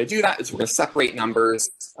way that we're going to do that is we're going to separate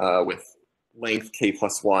numbers with length k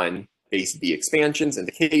plus 1 base b expansions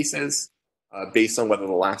into cases based on whether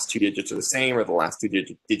the last 2 digits are the same or the last 2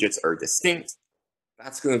 digits are distinct.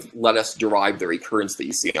 That's going to let us derive the recurrence that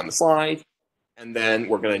you see on the slide. And then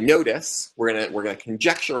we're going to notice, we're going to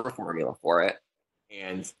conjecture a formula for it,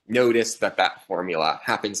 and notice that that formula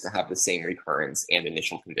happens to have the same recurrence and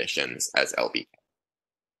initial conditions as LBK.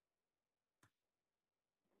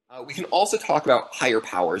 We can also talk about higher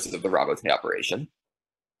powers of the raboter operation.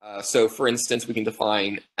 So for instance, we can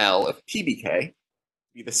define L of PBK to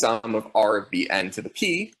be the sum of R of Bn to the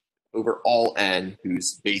P over all n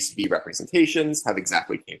whose base B representations have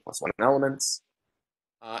exactly k plus 1 elements.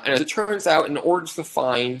 And as it turns out, in order to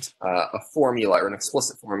find a formula or an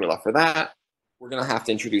explicit formula for that, we're going to have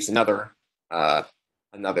to introduce another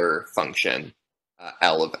function,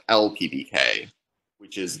 L of LPBK,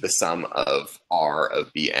 which is the sum of R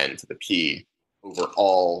of Bn to the P over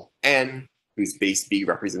all n whose base B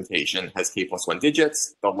representation has k plus 1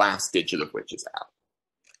 digits, the last digit of which is out.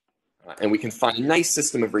 And we can find a nice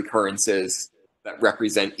system of recurrences that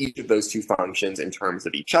represent each of those two functions in terms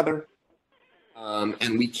of each other.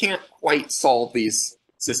 And we can't quite solve these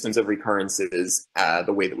systems of recurrences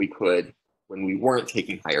the way that we could when we weren't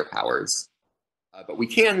taking higher powers. But we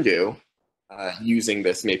can do, using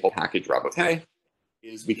this maple package raboter,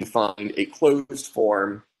 is we can find a closed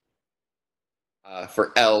form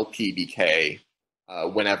for LPBK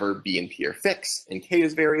whenever B and P are fixed and K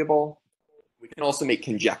is variable. We can also make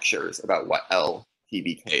conjectures about what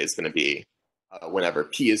LPBK is going to be whenever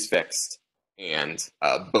P is fixed and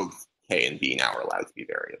both K and B now are allowed to be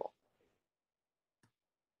variable.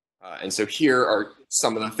 And so here are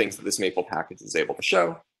some of the things that this maple package is able to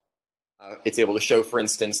show. It's able to show, for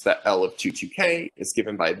instance, that L of 22K is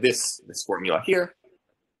given by this formula here.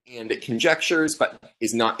 And it conjectures, but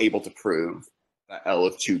is not able to prove that L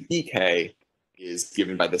of 2BK is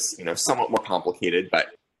given by this, somewhat more complicated, but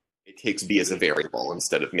it takes B as a variable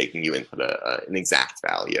instead of making you input an exact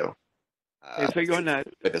value. So Yonah,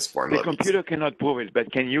 this formula. The computer cannot prove it,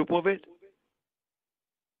 but can you prove it?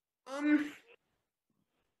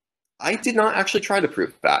 I did not actually try to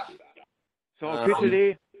prove that. So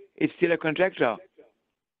officially, it's still a conjecture.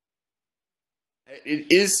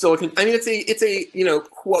 It is still. It's a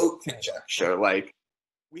quote conjecture. Like,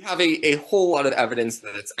 we have a whole lot of evidence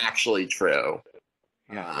that it's actually true.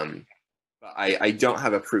 Yeah. But I don't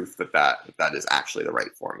have a proof that is actually the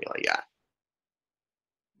right formula yet.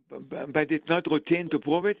 But it's not routine to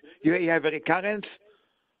prove it. You have a recurrence,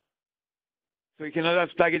 so you cannot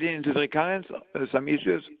just plug it into the recurrence. Some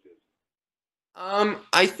issues.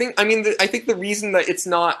 I think the reason that it's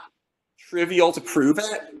not trivial to prove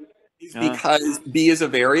it is because B is a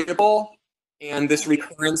variable, and this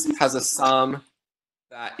recurrence has a sum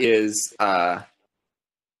that is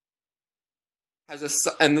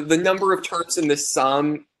and the number of terms in this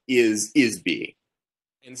sum is B.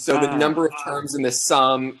 And so the number of terms in this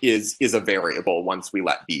sum is a variable once we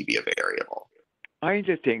let B be a variable.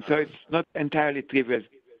 Interesting. So it's not entirely trivial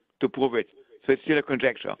to prove it. So it's still a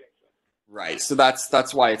conjecture. Right. So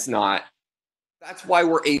that's why it's not. That's why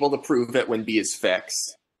we're able to prove it when B is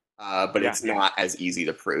fixed, but it's not as easy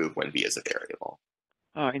to prove when B is a variable.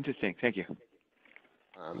 Oh, interesting. Thank you.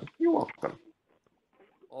 You're welcome.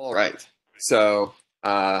 All right. So.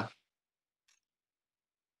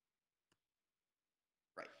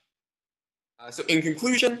 So in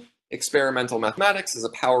conclusion, experimental mathematics is a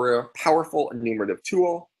powerful enumerative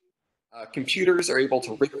tool. Computers are able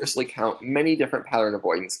to rigorously count many different pattern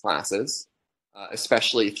avoidance classes,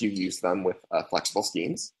 especially if you use them with flexible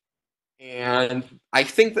schemes. And I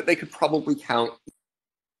think that they could probably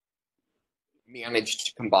manage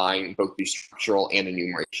to combine both the structural and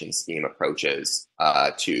enumeration scheme approaches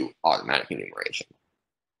to automatic enumeration.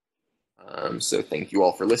 So thank you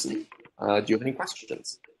all for listening. Do you have any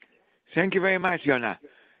questions? Thank you very much, Yonah.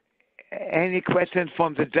 Any questions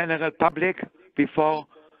from the general public before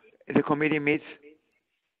the committee meets?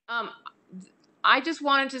 I just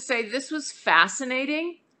wanted to say this was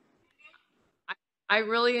fascinating. I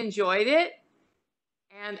really enjoyed it.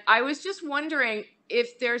 And I was just wondering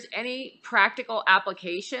if there's any practical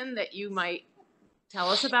application that you might tell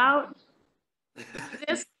us about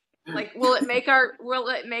this. Like, will it make our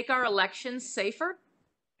elections safer?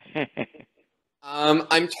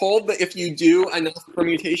 I'm told that if you do enough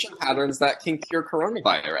permutation patterns, that can cure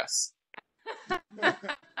coronavirus. I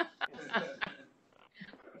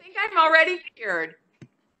think I'm already cured.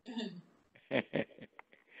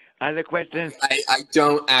 Other questions? I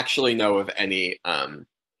don't actually know of any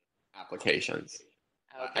applications.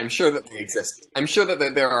 Okay. I'm sure that they exist. I'm sure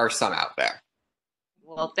that there are some out there.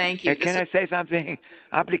 Well, thank you. Can I say something?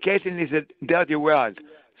 Application is a dirty word,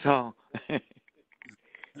 so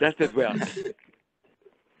that's the word.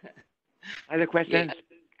 Other questions?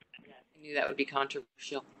 Yeah, I knew that would be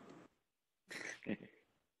controversial.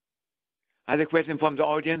 Other question from the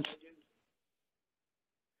audience?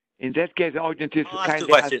 In that case, the audience is I'll ask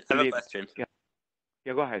kindly a asked question. to I have a leave. question.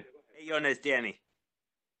 Yeah, go ahead. Hey, Yonah, it's Danny.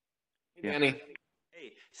 Hey, Danny.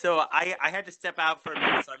 Hey, so I had to step out for a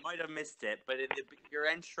minute, so I might have missed it. But in your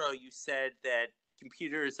intro, you said that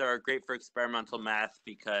computers are great for experimental math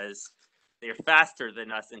because they're faster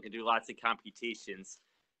than us and can do lots of computations,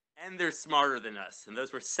 and they're smarter than us, and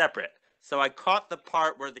those were separate. So I caught the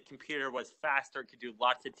part where the computer was faster, could do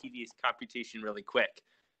lots of tedious computation really quick.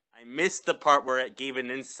 I missed the part where it gave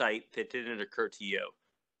an insight that didn't occur to you.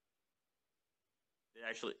 It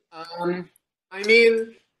actually. I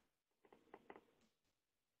mean,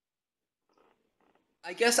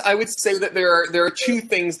 I guess I would say that there are two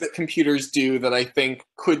things that computers do that I think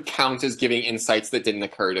could count as giving insights that didn't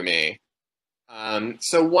occur to me.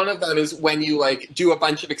 So one of them is when you do a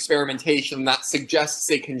bunch of experimentation that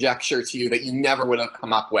suggests a conjecture to you that you never would have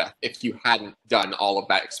come up with if you hadn't done all of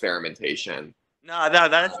that experimentation. No,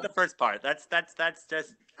 that's the first part. That's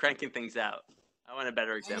just cranking things out. I want a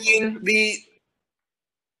better example. I mean,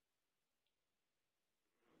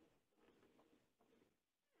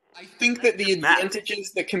 I think that the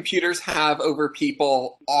advantages that computers have over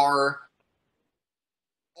people are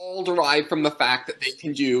all derived from the fact that they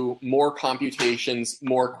can do more computations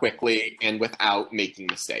more quickly and without making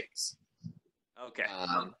mistakes. Okay.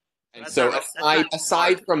 And so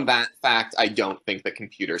aside from that fact, I don't think that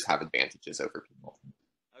computers have advantages over people.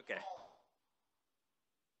 Okay.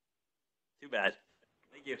 Too bad.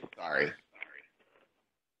 Thank you. Sorry.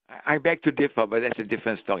 I beg to differ, but that's a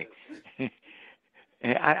different story.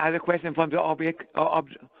 Other question from the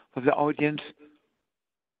from the audience?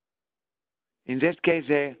 In this case,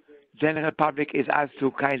 the general public is asked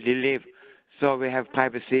to kindly leave, so we have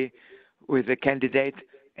privacy with the candidate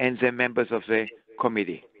and the members of the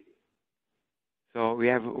committee. So we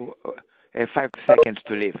have 5 seconds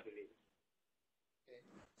to leave.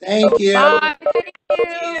 Thank you. Bye. Thank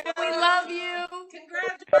you. We love you.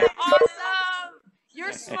 Congratulations. Awesome.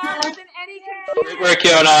 You're smarter than any computer. Great work,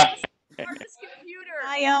 Yonah. Smartest computer.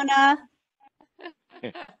 Hi, Yonah.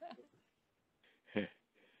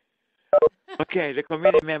 Okay, the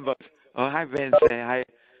committee members. Oh, hi, Vince. Hi,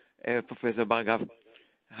 Professor Bargaf.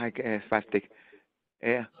 Hi, Spastic.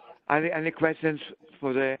 Are there any questions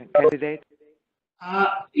for the candidate?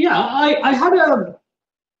 Yeah, I had a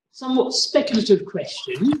somewhat speculative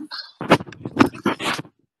question.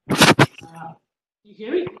 You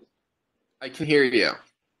hear me? I can hear you.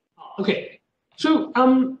 Okay. So,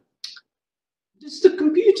 does the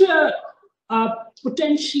computer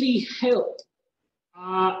potentially help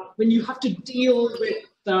when you have to deal with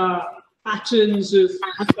patterns of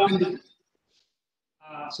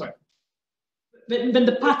when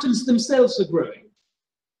the patterns themselves are growing?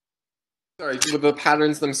 Sorry, with the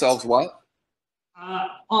patterns themselves, what?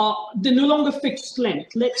 They're no longer fixed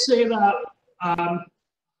length. Let's say that I'm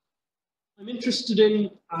interested in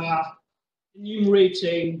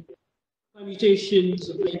enumerating permutations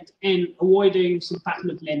of length n, avoiding some pattern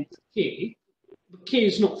of length k, but k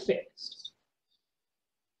is not fixed.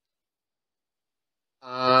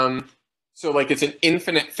 So it's an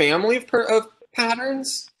infinite family of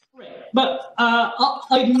patterns? Right. But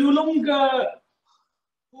I no longer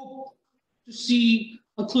hope to see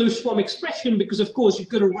a closed form expression because, of course, you've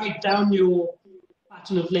got to write down your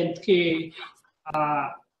pattern of length k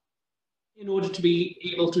in order to be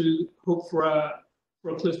able to hope for a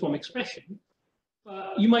closed form expression.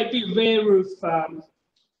 But you might be aware of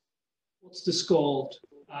what's this called?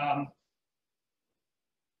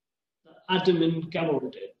 Adam and Gavin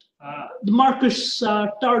did. The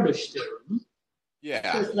Marcus-Tardush theorem.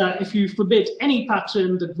 Yeah. Says that if you forbid any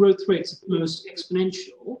pattern, the growth rate's at most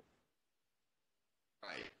exponential.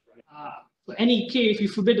 Right. For any k, if you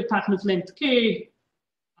forbid a pattern of length k,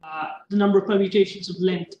 the number of permutations of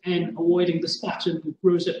length n avoiding this pattern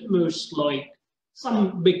grows at most like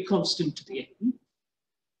some big constant to the n.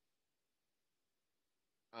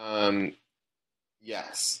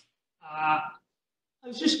 Yes. I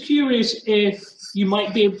was just curious if you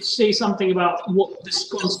might be able to say something about what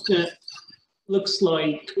this constant looks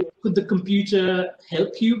like. Could the computer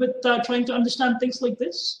help you with trying to understand things like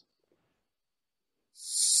this?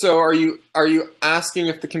 So are you asking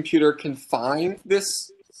if the computer can find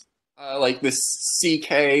this, like this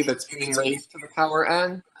CK that's being raised to the power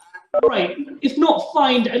n? Right. If not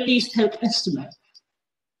find, at least help estimate.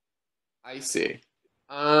 I see.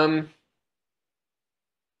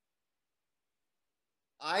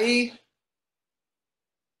 I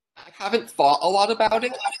haven't thought a lot about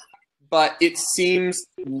it, but it seems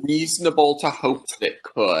reasonable to hope that it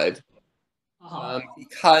could,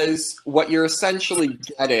 because what you're essentially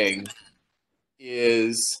getting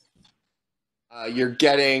is you're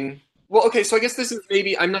getting. Well, okay, so I guess this is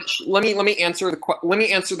maybe I'm not. Let me answer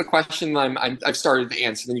the question I've started to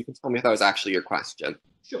answer. Then you can tell me if that was actually your question.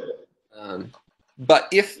 Sure. But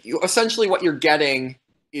if you essentially what you're getting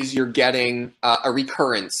is you're getting a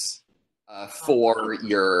recurrence for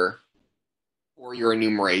your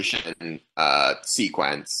enumeration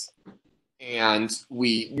sequence, and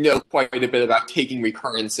we know quite a bit about taking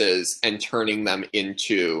recurrences and turning them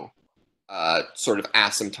into sort of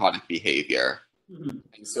asymptotic behavior. Mm-hmm.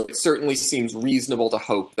 And so it certainly seems reasonable to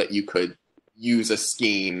hope that you could use a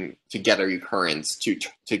scheme to get a recurrence to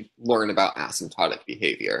learn about asymptotic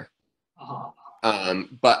behavior.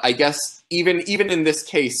 But I guess even in this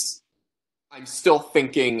case, I'm still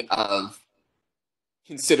thinking of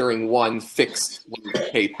considering one fixed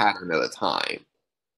k pattern at a time.